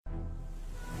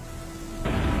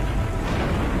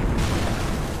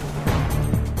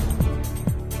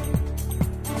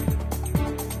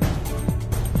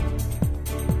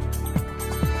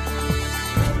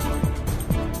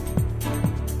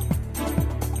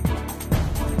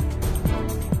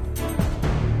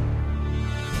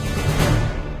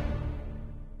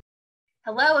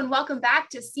Hello and welcome back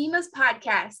to SEMA's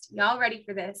podcast. Y'all ready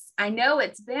for this? I know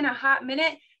it's been a hot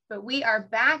minute, but we are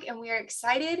back and we are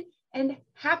excited and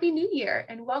happy new year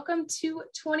and welcome to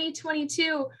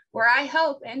 2022, where I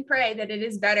hope and pray that it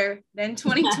is better than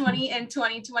 2020 and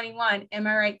 2021. Am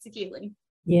I right, Sakili?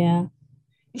 Yeah.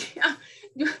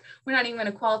 We're not even going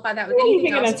to qualify that with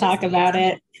anything else. We're going to talk about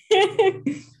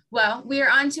it. Well, we are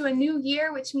on to a new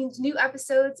year, which means new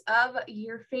episodes of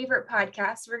your favorite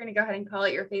podcast. We're going to go ahead and call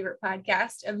it your favorite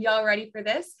podcast. Are y'all ready for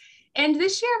this? And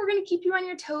this year, we're going to keep you on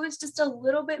your toes just a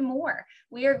little bit more.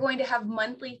 We are going to have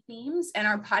monthly themes, and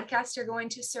our podcasts are going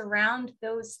to surround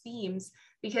those themes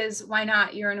because why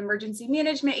not? You're an emergency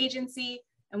management agency,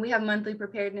 and we have monthly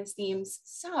preparedness themes.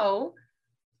 So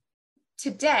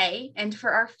today, and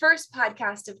for our first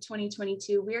podcast of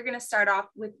 2022, we are going to start off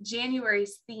with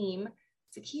January's theme.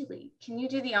 Sakili, can you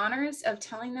do the honors of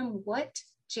telling them what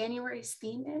January's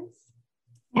theme is?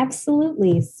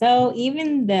 Absolutely. So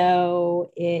even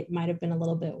though it might have been a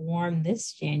little bit warm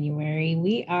this January,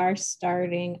 we are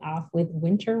starting off with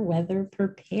winter weather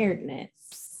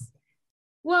preparedness.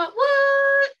 What?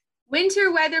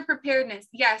 Winter weather preparedness.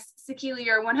 Yes, Sakili,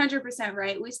 you're 100%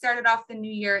 right. We started off the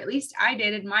new year, at least I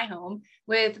did in my home,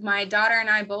 with my daughter and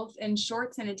I both in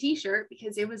shorts and a t-shirt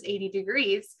because it was 80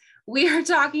 degrees. We are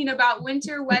talking about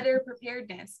winter weather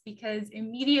preparedness because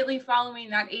immediately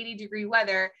following that 80-degree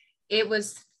weather, it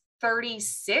was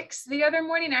 36 the other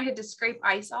morning. I had to scrape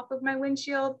ice off of my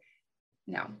windshield.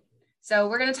 No. So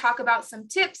we're going to talk about some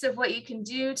tips of what you can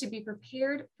do to be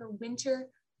prepared for winter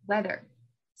weather.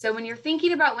 So when you're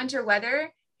thinking about winter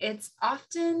weather, it's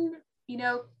often,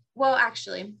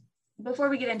 actually, before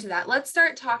we get into that, let's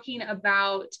start talking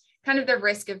about kind of the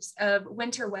risk of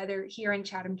winter weather here in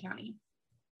Chatham County.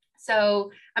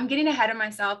 So I'm getting ahead of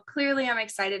myself. Clearly, I'm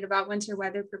excited about winter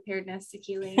weather preparedness,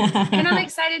 Sakili. And I'm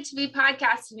excited to be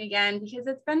podcasting again because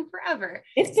it's been forever.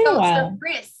 It's been a while. The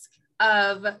risk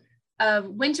of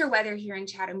winter weather here in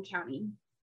Chatham County.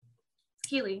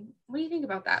 Sakili, what do you think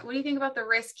about that? What do you think about the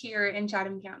risk here in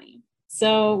Chatham County?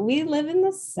 So we live in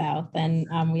the South, and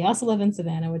we also live in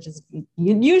Savannah, which is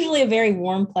usually a very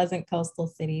warm, pleasant coastal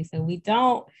city. So we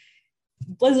don't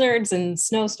blizzards and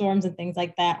snowstorms and things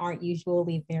like that aren't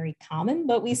usually very common,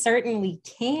 but we certainly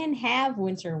can have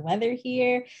winter weather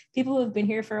here. People who have been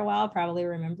here for a while probably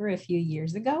remember a few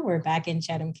years ago, we're back in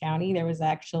Chatham County. There was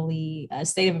actually a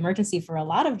state of emergency for a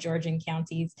lot of Georgian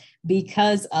counties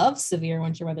because of severe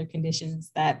winter weather conditions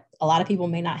that a lot of people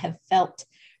may not have felt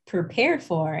prepared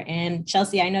for. And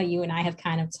Chelsea, I know you and I have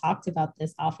kind of talked about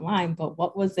this offline, but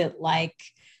what was it like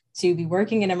to be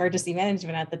working in emergency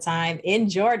management at the time in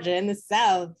Georgia in the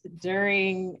South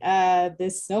during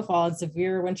this snowfall and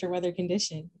severe winter weather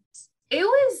conditions? It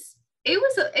was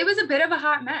a bit of a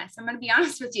hot mess. I'm going to be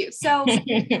honest with you. So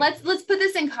let's put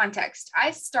this in context.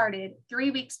 I started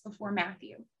 3 weeks before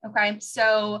Matthew. Okay.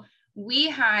 So we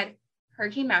had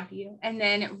Hurricane Matthew. And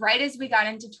then right as we got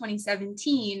into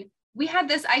 2017, we had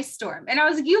this ice storm. And I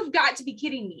was like, you've got to be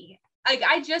kidding me. Like,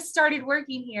 I just started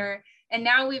working here. And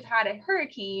now we've had a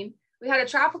hurricane. We had a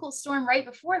tropical storm right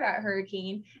before that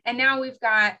hurricane. And now we've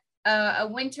got a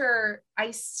winter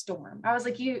ice storm. I was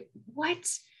like, what?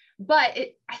 But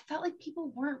I felt like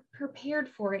people weren't prepared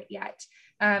for it yet.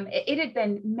 It had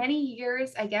been many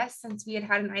years, I guess, since we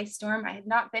had an ice storm. I had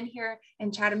not been here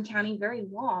in Chatham County very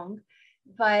long,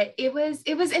 but it was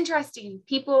interesting.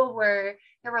 There were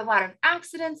a lot of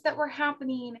accidents that were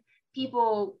happening.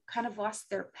 People kind of lost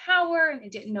their power and they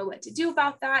didn't know what to do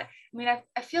about that. I mean,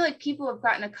 I feel like people have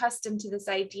gotten accustomed to this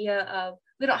idea of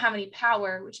we don't have any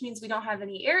power, which means we don't have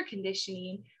any air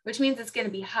conditioning, which means it's going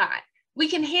to be hot. We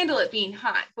can handle it being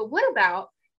hot. But what about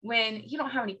when you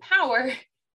don't have any power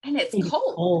and it's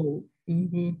cold?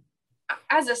 Mm-hmm.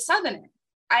 As a Southerner,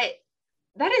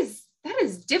 that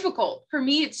is difficult for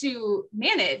me to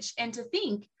manage and to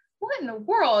think, what in the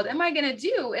world am I going to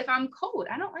do if I'm cold?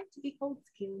 I don't like to be cold,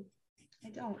 Sakili. I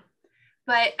don't.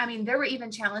 But I mean, there were even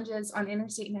challenges on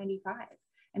Interstate 95.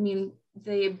 I mean,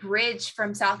 the bridge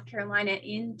from South Carolina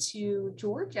into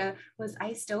Georgia was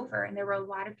iced over, and there were a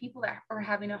lot of people that were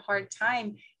having a hard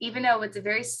time, even though it's a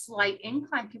very slight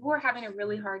incline. People were having a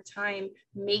really hard time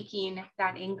making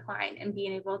that incline and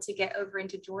being able to get over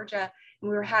into Georgia. And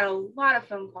we had a lot of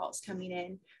phone calls coming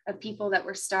in of people that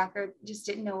were stuck or just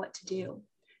didn't know what to do.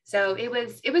 So it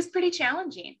was pretty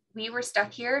challenging. We were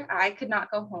stuck here. I could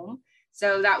not go home.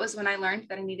 So that was when I learned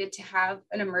that I needed to have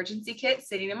an emergency kit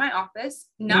sitting in my office,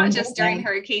 not just during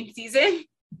hurricane season,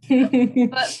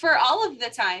 but for all of the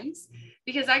times,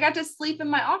 because I got to sleep in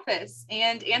my office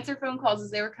and answer phone calls as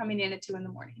they were coming in at 2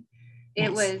 a.m.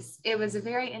 It was a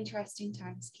very interesting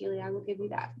time, Sakili. I will give you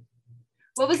that.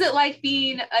 What was it like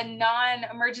being a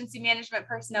non-emergency management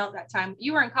personnel at that time?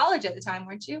 You were in college at the time,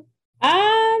 weren't you?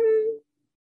 I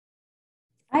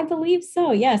believe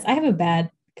so. Yes, I have a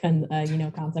bad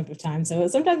concept of time. So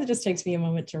sometimes it just takes me a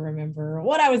moment to remember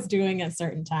what I was doing at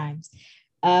certain times.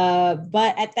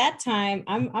 But at that time,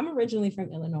 I'm originally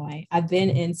from Illinois. I've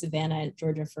been in Savannah,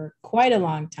 Georgia for quite a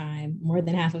long time, more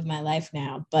than half of my life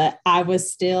now. But I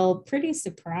was still pretty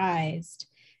surprised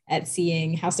at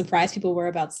seeing how surprised people were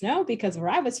about snow, because where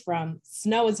I was from,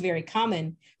 snow is very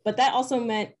common, but that also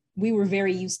meant we were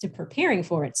very used to preparing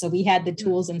for it. So we had the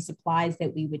tools and supplies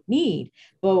that we would need.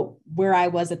 But where I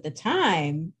was at the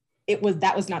time, that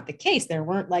was not the case. There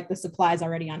weren't like the supplies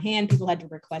already on hand. People had to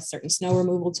request certain snow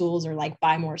removal tools or like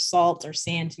buy more salt or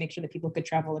sand to make sure that people could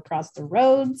travel across the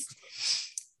roads.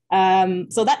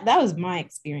 So that was my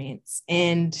experience.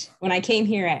 And when I came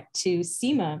here to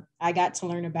SEMA, I got to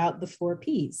learn about the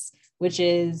 4Ps, which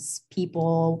is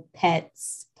people,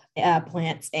 pets,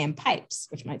 plants, and pipes,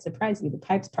 which might surprise you, the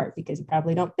pipes part, because you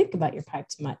probably don't think about your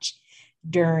pipes much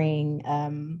during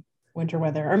winter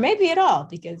weather, or maybe at all,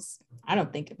 because I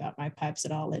don't think about my pipes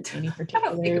at all at any particular I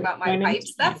don't think about my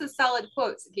pipes. That's a solid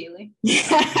quote, Sakili.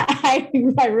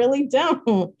 I really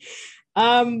don't.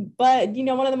 But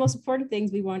one of the most important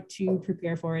things we want to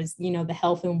prepare for is the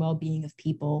health and well-being of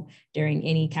people during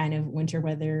any kind of winter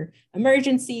weather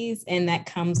emergencies, and that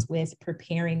comes with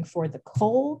preparing for the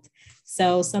cold.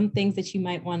 So some things that you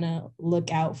might want to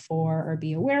look out for or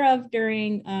be aware of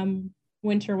during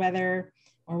winter weather,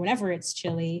 or whenever it's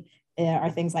chilly,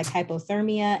 are things like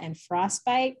hypothermia and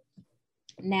frostbite.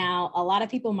 Now, a lot of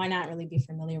people might not really be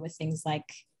familiar with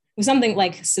something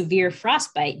like severe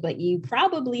frostbite, but you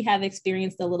probably have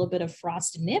experienced a little bit of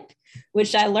frost nip,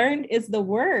 which I learned is the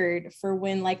word for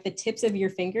when like the tips of your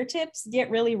fingertips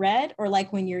get really red, or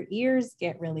like when your ears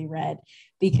get really red,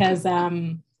 because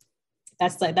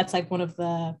that's like one of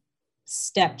the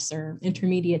steps or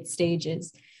intermediate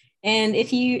stages. And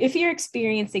if you're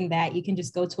experiencing that, you can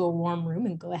just go to a warm room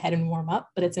and go ahead and warm up.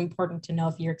 But it's important to know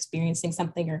if you're experiencing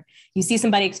something, or you see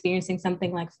somebody experiencing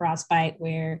something like frostbite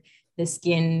where the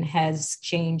skin has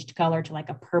changed color to like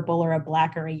a purple or a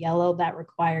black or a yellow, that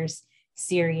requires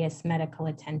serious medical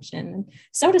attention.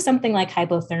 So does something like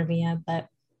hypothermia. But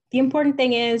the important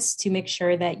thing is to make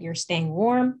sure that you're staying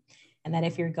warm, and that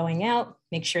if you're going out,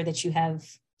 make sure that you have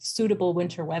suitable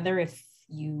winter weather if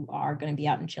you are going to be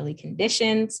out in chilly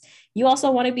conditions. You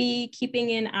also want to be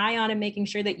keeping an eye on and making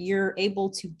sure that you're able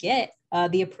to get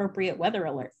the appropriate weather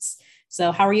alerts.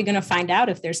 So how are you going to find out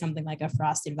if there's something like a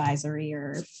frost advisory,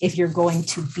 or if you're going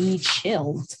to be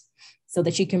chilled, so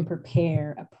that you can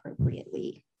prepare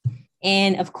appropriately?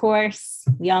 And of course,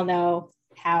 we all know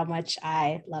how much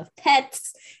I love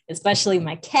pets, especially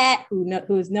my cat,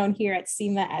 who is known here at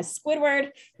SEMA as Squidward.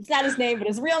 It's not his name, but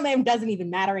his real name doesn't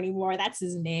even matter anymore. That's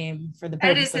his name for the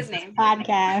purpose of this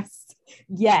podcast.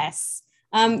 Yes.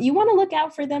 You want to look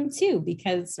out for them too,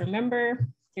 because remember,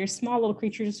 they're small little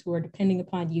creatures who are depending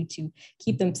upon you to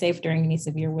keep them safe during any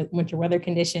severe winter weather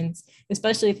conditions,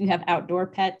 especially if you have outdoor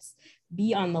pets.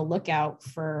 Be on the lookout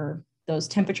for those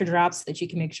temperature drops so that you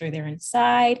can make sure they're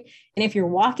inside. And if you're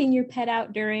walking your pet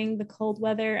out during the cold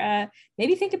weather,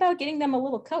 maybe think about getting them a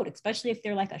little coat, especially if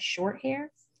they're like a short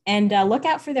hair. And look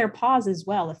out for their paws as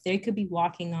well. If they could be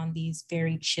walking on these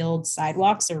very chilled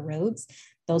sidewalks or roads,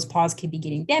 those paws could be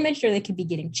getting damaged, or they could be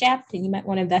getting chapped, and you might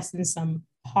want to invest in some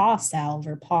paw salve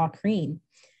or paw cream.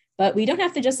 But we don't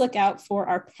have to just look out for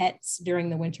our pets during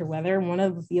the winter weather. One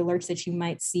of the alerts that you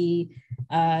might see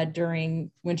during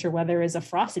winter weather is a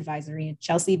frost advisory. And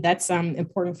Chelsea, that's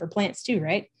important for plants too,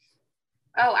 right?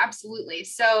 Oh, absolutely.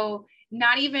 So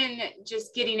not even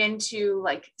just getting into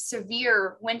like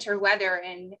severe winter weather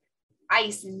and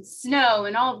ice and snow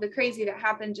and all of the crazy that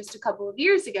happened just a couple of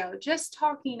years ago, just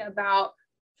talking about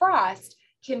frost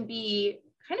can be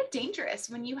kind of dangerous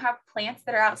when you have plants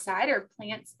that are outside, or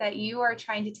plants that you are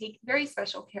trying to take very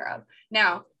special care of.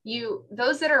 Now,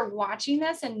 those that are watching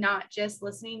this and not just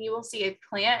listening, you will see a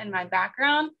plant in my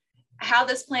background. How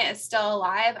this plant is still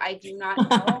alive, I do not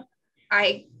know.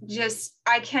 I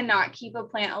cannot keep a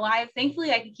plant alive.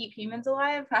 Thankfully, I can keep humans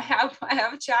alive. I have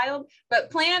a child,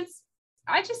 but plants,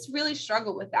 I just really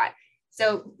struggle with that.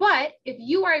 So, but if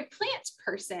you are a plant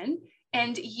person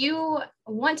and you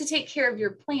want to take care of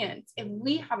your plants, if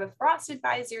we have a frost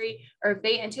advisory, or if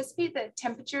they anticipate that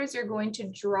temperatures are going to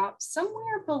drop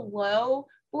somewhere below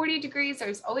 40 degrees,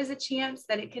 there's always a chance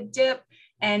that it could dip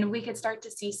and we could start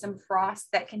to see some frost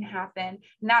that can happen.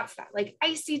 And that's that like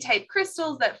icy type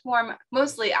crystals that form.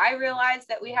 Mostly I realize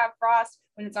that we have frost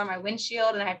when it's on my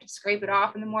windshield and I have to scrape it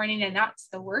off in the morning, and that's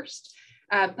the worst.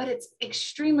 but it's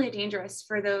extremely dangerous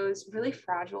for those really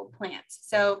fragile plants.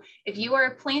 So if you are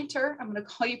a planter, I'm going to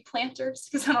call you planters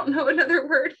because I don't know another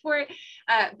word for it.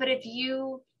 But if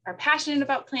you are passionate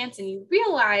about plants and you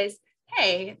realize,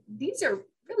 hey, these are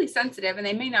really sensitive and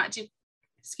they may not do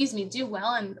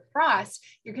well in the frost,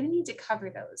 you're going to need to cover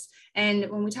those. And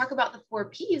when we talk about the 4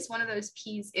 P's, one of those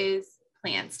P's is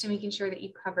plants, to making sure that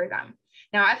you cover them.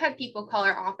 Now, I've had people call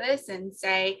our office and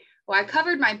say, well, I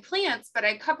covered my plants, but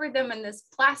I covered them in this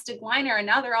plastic liner and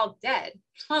now they're all dead.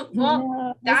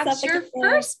 Well, that's your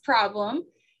first problem.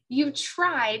 You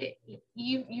tried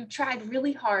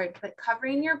really hard, but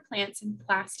covering your plants in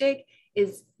plastic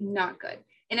is not good.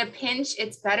 In a pinch,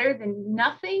 it's better than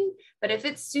nothing. But if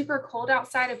it's super cold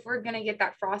outside, if we're going to get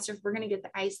that frost, or if we're going to get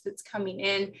the ice that's coming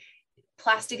in,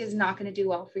 plastic is not going to do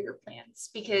well for your plants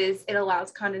because it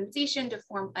allows condensation to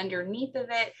form underneath of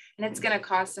it. And it's going to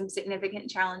cause some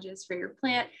significant challenges for your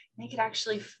plant. And it could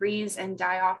actually freeze and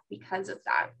die off because of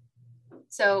that.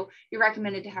 So you're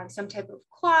recommended to have some type of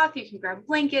cloth. You can grab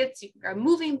blankets, you can grab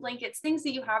moving blankets, things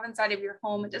that you have inside of your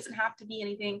home. It doesn't have to be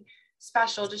anything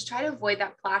special. Just try to avoid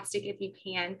that plastic if you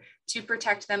can to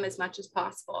protect them as much as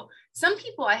possible. Some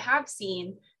people I have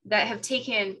seen that have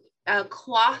taken a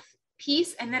cloth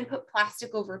piece and then put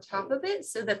plastic over top of it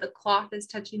so that the cloth is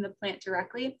touching the plant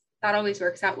directly. That always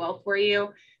works out well for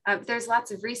you. There's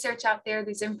lots of research out there.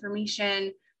 There's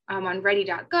information on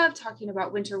ready.gov talking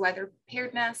about winter weather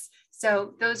preparedness.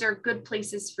 So those are good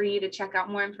places for you to check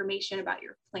out more information about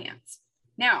your plants.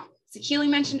 Now, Sakili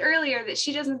mentioned earlier that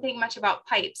she doesn't think much about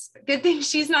pipes, but good thing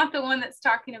she's not the one that's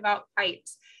talking about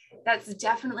pipes. That's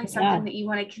definitely something that you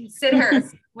want to consider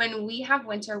when we have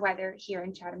winter weather here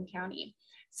in Chatham County.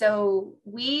 So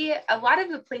a lot of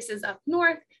the places up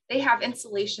north, they have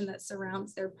insulation that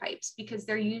surrounds their pipes because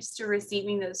they're used to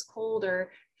receiving those cold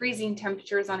or freezing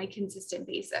temperatures on a consistent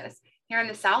basis. Here in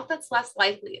the South, that's less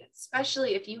likely,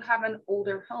 especially if you have an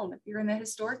older home, if you're in the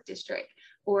historic district,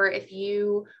 or if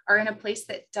you are in a place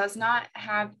that does not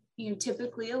have,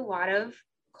 typically a lot of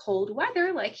cold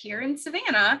weather, like here in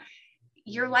Savannah.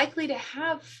 You're likely to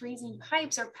have freezing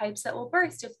pipes or pipes that will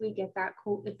burst if we get that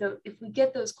cold, if we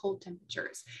get those cold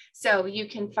temperatures. So you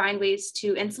can find ways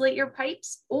to insulate your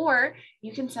pipes, or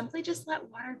you can simply just let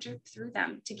water drip through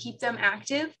them to keep them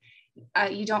active.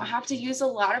 You don't have to use a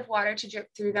lot of water to drip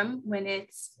through them when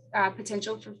it's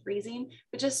potential for freezing,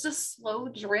 but just a slow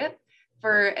drip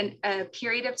for a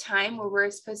period of time where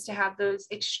we're supposed to have those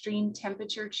extreme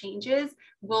temperature changes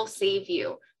will save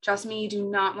you. Trust me, you do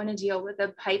not want to deal with a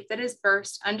pipe that is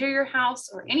burst under your house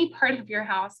or any part of your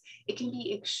house. It can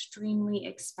be extremely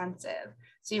expensive.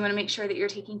 So you want to make sure that you're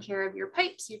taking care of your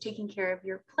pipes, you're taking care of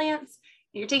your plants,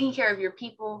 you're taking care of your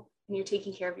people, and you're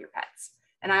taking care of your pets.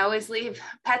 And I always leave,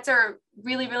 pets are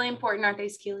really, really important, aren't they,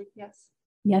 Sakili? Yes.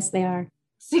 Yes, they are.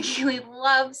 Sakili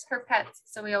loves her pets,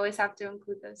 so we always have to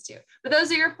include those too. But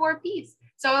those are your 4 P's.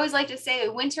 So I always like to say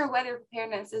winter weather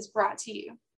preparedness is brought to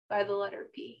you by the letter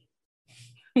P.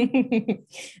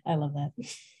 I love that.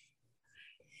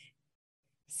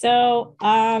 So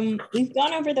we've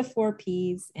gone over the 4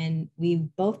 P's, and we've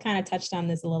both kind of touched on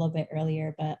this a little bit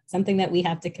earlier, but something that we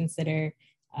have to consider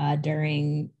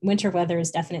during winter weather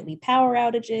is definitely power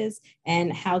outages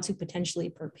and how to potentially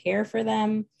prepare for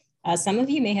them. Some of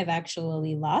you may have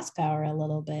actually lost power a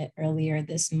little bit earlier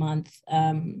this month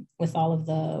with all of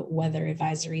the weather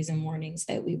advisories and warnings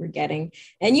that we were getting.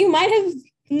 And you might have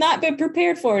not been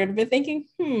prepared for it, but thinking,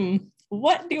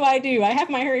 what do? I have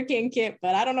my hurricane kit,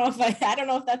 but I don't know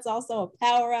if that's also a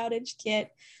power outage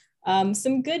kit.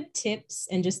 Some good tips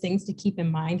and just things to keep in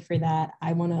mind for that.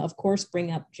 I want to, of course,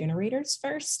 bring up generators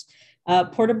first.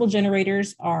 Portable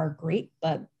generators are great,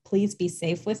 but please be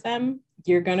safe with them.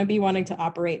 You're going to be wanting to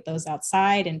operate those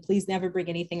outside, and please never bring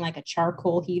anything like a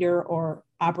charcoal heater or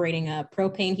operating a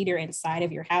propane heater inside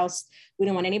of your house. We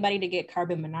don't want anybody to get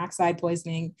carbon monoxide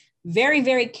poisoning. Very,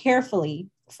 very carefully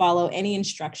follow any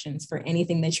instructions for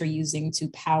anything that you're using to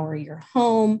power your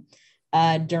home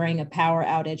during a power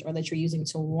outage, or that you're using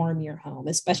to warm your home,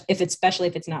 especially if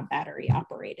it's not battery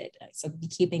operated. So be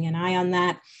keeping an eye on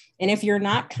that. And if you're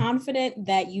not confident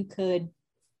that you could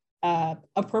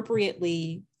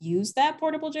appropriately use that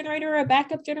portable generator or a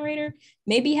backup generator,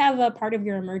 maybe have a part of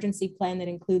your emergency plan that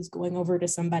includes going over to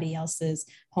somebody else's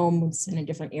home in a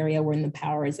different area when the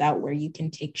power is out, where you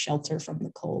can take shelter from the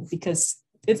cold, because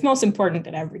it's most important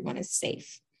that everyone is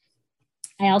safe.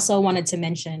 I also wanted to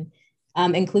mention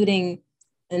including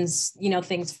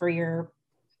things for your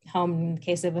home in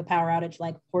case of a power outage,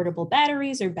 like portable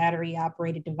batteries or battery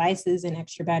operated devices and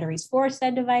extra batteries for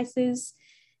said devices.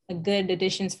 A good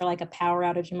additions for like a power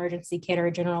outage emergency kit or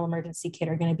a general emergency kit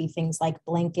are going to be things like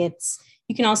blankets.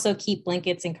 You can also keep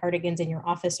blankets and cardigans in your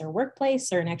office or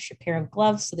workplace, or an extra pair of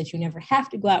gloves so that you never have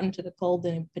to go out into the cold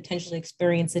and potentially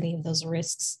experience any of those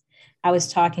risks I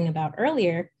was talking about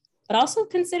earlier. But also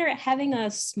consider having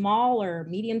a small or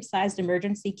medium-sized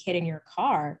emergency kit in your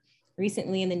car.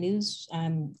 Recently in the news,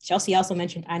 Chelsea also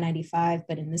mentioned I-95,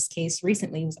 but in this case,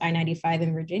 recently it was I-95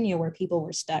 in Virginia where people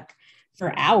were stuck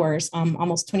for hours,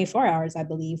 almost 24 hours, I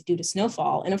believe, due to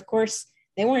snowfall. And of course,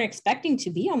 they weren't expecting to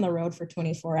be on the road for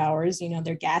 24 hours. You know,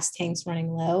 their gas tanks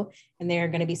running low, and they're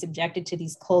going to be subjected to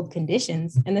these cold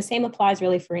conditions. And the same applies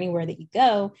really for anywhere that you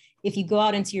go. If you go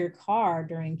out into your car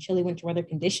during chilly winter weather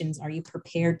conditions, are you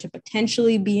prepared to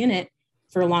potentially be in it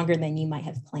for longer than you might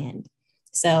have planned?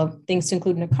 So things to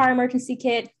include in a car emergency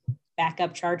kit: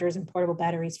 backup chargers and portable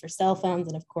batteries for cell phones,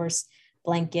 and of course,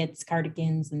 blankets,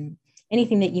 cardigans, and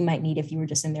anything that you might need if you were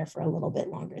just in there for a little bit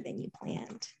longer than you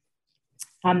planned.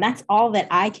 That's all that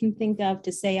I can think of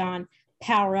to say on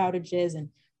power outages and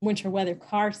winter weather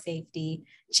car safety.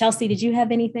 Chelsea, did you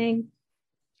have anything?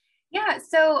 Yeah,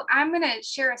 so I'm going to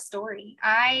share a story.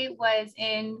 I was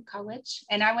in college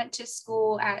and I went to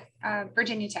school at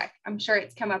Virginia Tech. I'm sure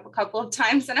it's come up a couple of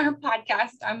times in our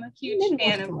podcast. I'm a huge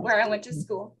fan of where I went to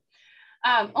school.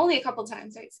 Only a couple of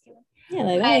times, right, Skilla?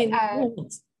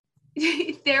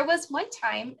 Yeah, there was one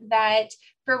time that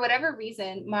for whatever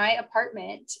reason, my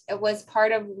apartment was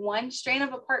part of one strain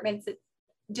of apartments that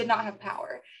did not have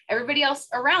power. Everybody else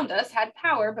around us had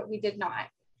power, but we did not.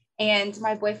 And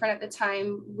my boyfriend at the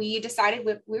time, we decided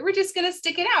we were just going to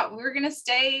stick it out. We were going to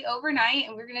stay overnight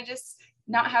and we were going to just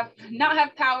not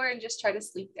have power and just try to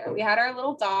sleep there. We had our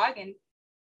little dog and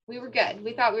we were good.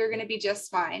 We thought we were going to be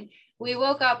just fine. We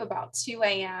woke up about 2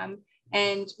 a.m.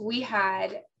 and we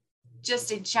had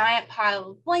just a giant pile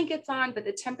of blankets on, but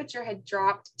the temperature had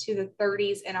dropped to the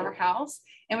 30s in our house.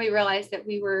 And we realized that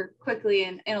we were quickly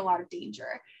in a lot of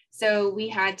danger. So we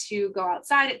had to go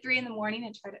outside at 3 a.m.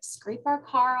 and try to scrape our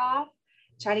car off,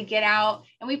 try to get out.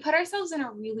 And we put ourselves in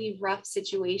a really rough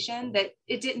situation that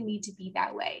it didn't need to be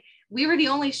that way. We were the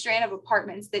only strand of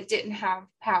apartments that didn't have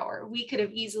power. We could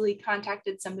have easily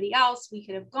contacted somebody else. We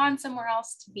could have gone somewhere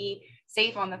else to be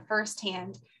safe on the first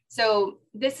hand. So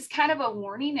this is kind of a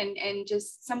warning and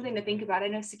just something to think about. I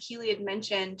know Sakili had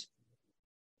mentioned,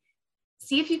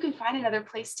 see if you can find another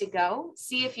place to go.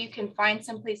 See if you can find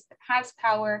some place that has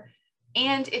power.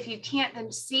 And if you can't,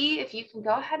 then see if you can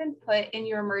go ahead and put in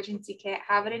your emergency kit,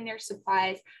 have it in your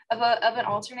supplies of an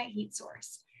alternate heat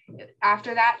source.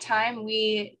 After that time,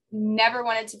 we never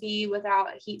wanted to be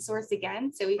without a heat source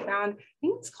again. So we found, I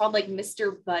think it's called like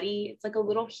Mr. Buddy. It's like a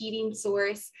little heating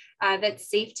source that's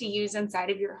safe to use inside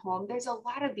of your home. There's a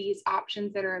lot of these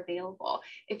options that are available.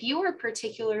 If you are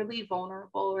particularly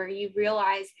vulnerable or you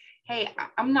realize, hey,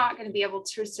 I'm not going to be able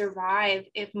to survive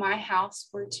if my house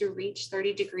were to reach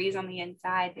 30 degrees on the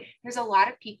inside, there's a lot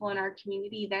of people in our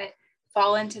community that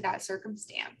fall into that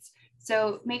circumstance.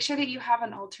 So make sure that you have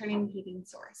an alternating heating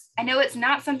source. I know it's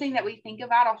not something that we think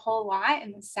about a whole lot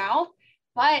in the South,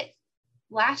 but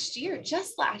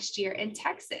just last year in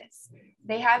Texas,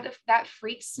 they had that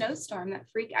freak snowstorm, that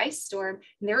freak ice storm,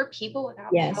 and there were people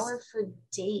without power for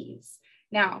days.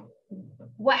 Now,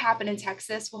 what happened in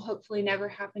Texas will hopefully never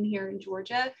happen here in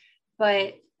Georgia,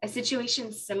 but a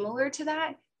situation similar to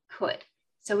that could.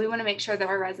 So we want to make sure that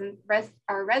our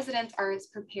residents are as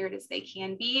prepared as they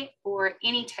can be for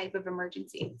any type of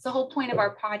emergency. It's the whole point of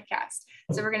our podcast.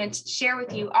 So we're going to share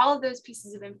with you all of those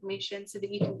pieces of information so that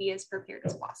you can be as prepared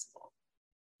as possible.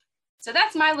 So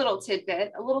that's my little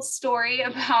tidbit, a little story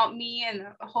about me and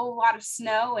a whole lot of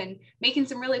snow and making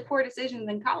some really poor decisions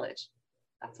in college.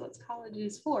 That's what college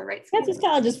is for, right? That's what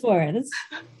college is for. That's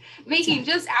making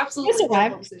just absolutely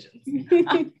terrible decisions.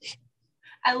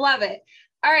 I love it.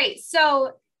 All right,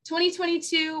 so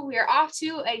 2022, we are off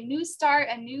to a new start,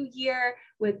 a new year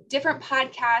with different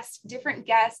podcasts, different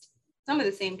guests, some of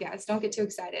the same guests, don't get too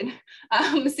excited.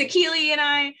 Sakili and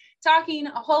I talking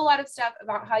a whole lot of stuff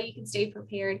about how you can stay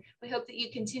prepared. We hope that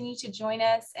you continue to join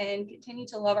us and continue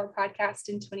to love our podcast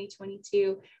in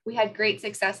 2022. We had great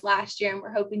success last year and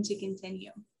we're hoping to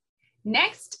continue.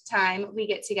 Next time we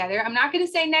get together, I'm not going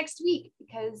to say next week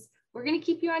because we're going to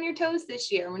keep you on your toes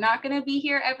this year. We're not going to be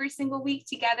here every single week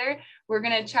together. We're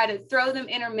going to try to throw them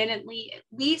intermittently, at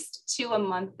least 2 a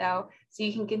month though, so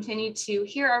you can continue to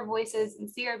hear our voices and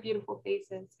see our beautiful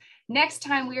faces. Next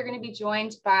time, we are going to be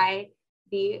joined by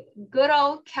the good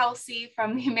old Kelsey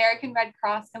from the American Red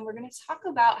Cross, and we're going to talk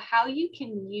about how you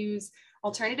can use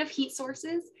alternative heat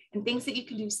sources and things that you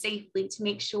can do safely to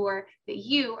make sure that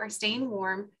you are staying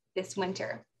warm this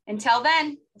winter. Until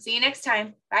then, we'll see you next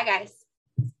time. Bye, guys.